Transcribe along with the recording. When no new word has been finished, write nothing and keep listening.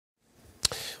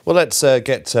Well, let's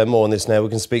get more on this now. We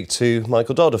can speak to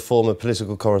Michael Dodd, a former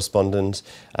political correspondent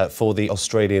for the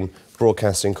Australian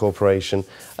Broadcasting Corporation.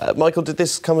 Michael, did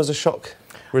this come as a shock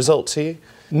result to you?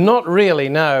 Not really,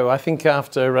 no. I think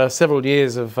after several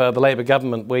years of the Labor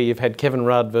government where you've had Kevin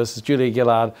Rudd versus Julia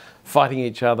Gillard fighting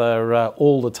each other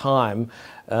all the time,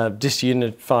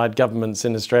 disunified governments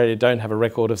in Australia don't have a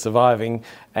record of surviving,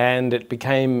 and it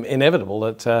became inevitable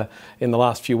that in the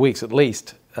last few weeks at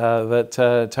least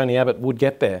that Tony Abbott would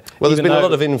get there. Well, there's been a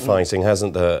lot of infighting,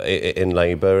 hasn't there, in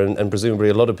Labor, and presumably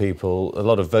a lot of people, a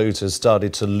lot of voters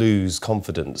started to lose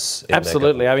confidence in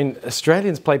Absolutely. I mean,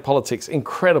 Australians play politics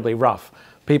incredibly rough.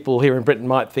 People here in Britain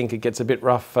might think it gets a bit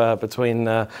rough between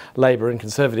Labor and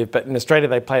Conservative, but in Australia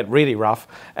they play it really rough,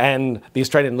 and the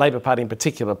Australian Labor Party in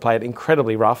particular play it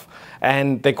incredibly rough,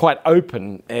 and they're quite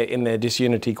open in their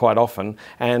disunity quite often,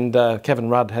 and Kevin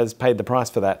Rudd has paid the price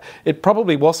for that. It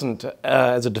probably wasn't,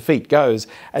 as a defeat goes,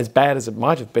 as bad as it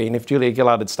might have been if Julia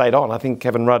Gillard had stayed on. I think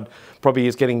Kevin Rudd probably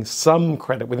is getting some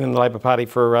credit within the Labor Party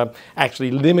for actually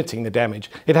limiting the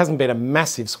damage. It hasn't been a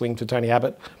massive swing to Tony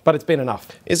Abbott, but it's been enough.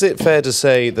 Is it fair to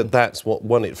say that that's what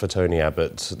won it for Tony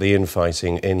Abbott, the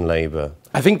infighting in Labor?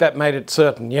 I think that made it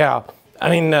certain, yeah.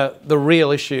 I mean, the real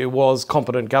issue was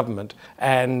competent government,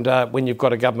 and when you've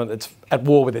got a government that's at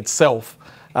war with itself,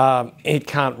 it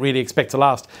can't really expect to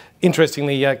last.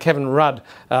 Interestingly, Kevin Rudd,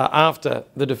 after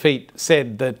the defeat,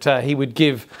 said that he would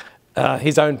give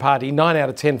his own party 9 out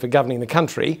of 10 for governing the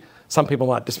country. Some people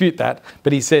might dispute that,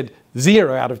 but he said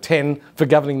 0 out of 10 for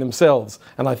governing themselves.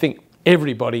 And I think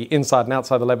everybody inside and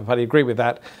outside the Labor Party agree with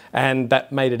that, and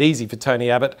that made it easy for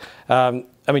Tony Abbott.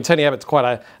 I mean, Tony Abbott's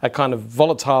quite a kind of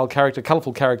volatile character,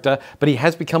 colourful character, but he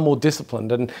has become more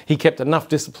disciplined, and he kept enough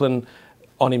discipline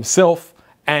on himself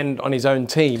and on his own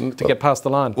team to get past the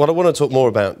line. Well, I want to talk more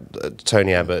about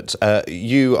Tony Abbott.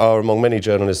 You are among many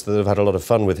journalists that have had a lot of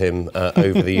fun with him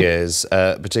over the years,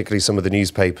 particularly some of the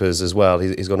newspapers as well.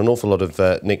 He's got an awful lot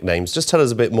of nicknames. Just tell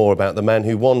us a bit more about the man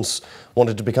who once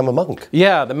wanted to become a monk.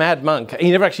 Yeah, the Mad Monk.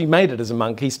 He never actually made it as a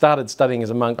monk. He started studying as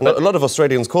a monk. And a lot of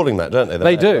Australians call him that, don't they?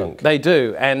 They do. They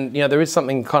do. And, you know, there is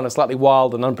something kind of slightly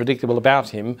wild and unpredictable about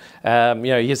him. You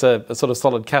know, he's a sort of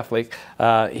solid Catholic.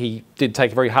 He did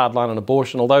take a very hard line on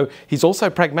abortion, although he's also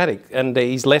pragmatic, and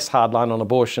he's less hard line on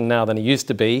abortion now than he used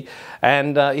to be.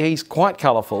 And he's quite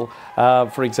colourful.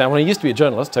 For example, he used to be a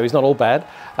journalist, so he's not all bad.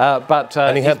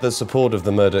 And he had the support of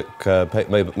the Murdoch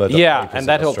papers. Yeah, and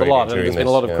that helped a lot. And there's been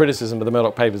a lot of criticism of the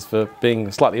Murdoch papers for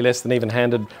being slightly less than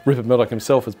even-handed. Rupert Murdoch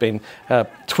himself has been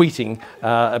tweeting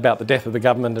about the death of the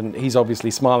government, and he's obviously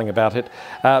smiling about it.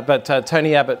 But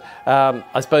Tony Abbott,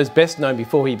 I suppose best known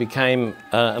before he became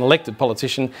an elected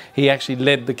politician, he actually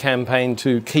led the campaign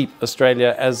to keep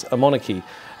Australia as a monarchy.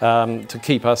 To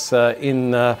keep us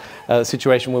in a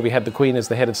situation where we had the Queen as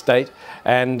the head of state.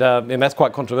 And that's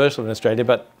quite controversial in Australia,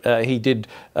 but he did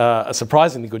a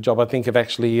surprisingly good job, I think, of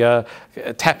actually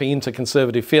tapping into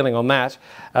conservative feeling on that.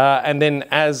 And then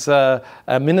as a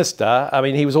minister, I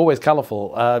mean, he was always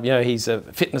colourful. You know, he's a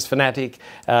fitness fanatic.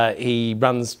 He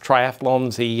runs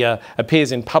triathlons. He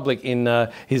appears in public in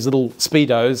his little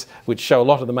Speedos, which show a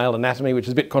lot of the male anatomy, which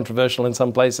is a bit controversial in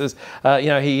some places. You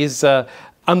know, he is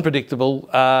unpredictable,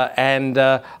 and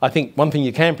I think one thing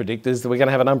you can predict is that we're going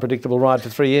to have an unpredictable ride for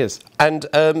 3 years. And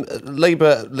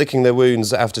Labor licking their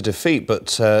wounds after defeat, but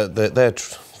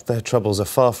their troubles are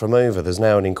far from over. There's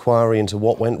now an inquiry into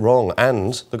what went wrong,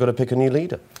 and they've got to pick a new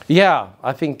leader. Yeah,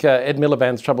 I think Ed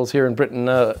Miliband's troubles here in Britain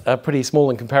are pretty small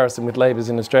in comparison with Labor's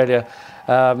in Australia.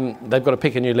 They've got to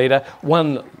pick a new leader.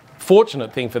 One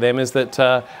fortunate thing for them is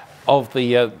that of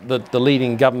the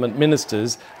leading government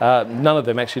ministers, none of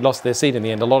them actually lost their seat in the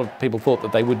end. A lot of people thought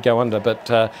that they would go under,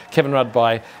 but Kevin Rudd,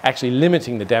 by actually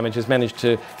limiting the damage, has managed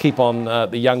to keep on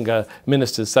the younger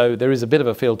ministers. So there is a bit of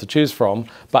a field to choose from,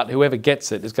 but whoever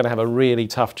gets it is going to have a really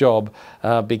tough job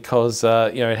because you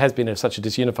know, it has been such a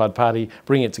disunified party.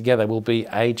 Bringing it together will be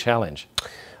a challenge.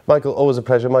 Michael, always a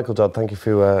pleasure. Michael Dodd, thank you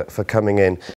for coming in.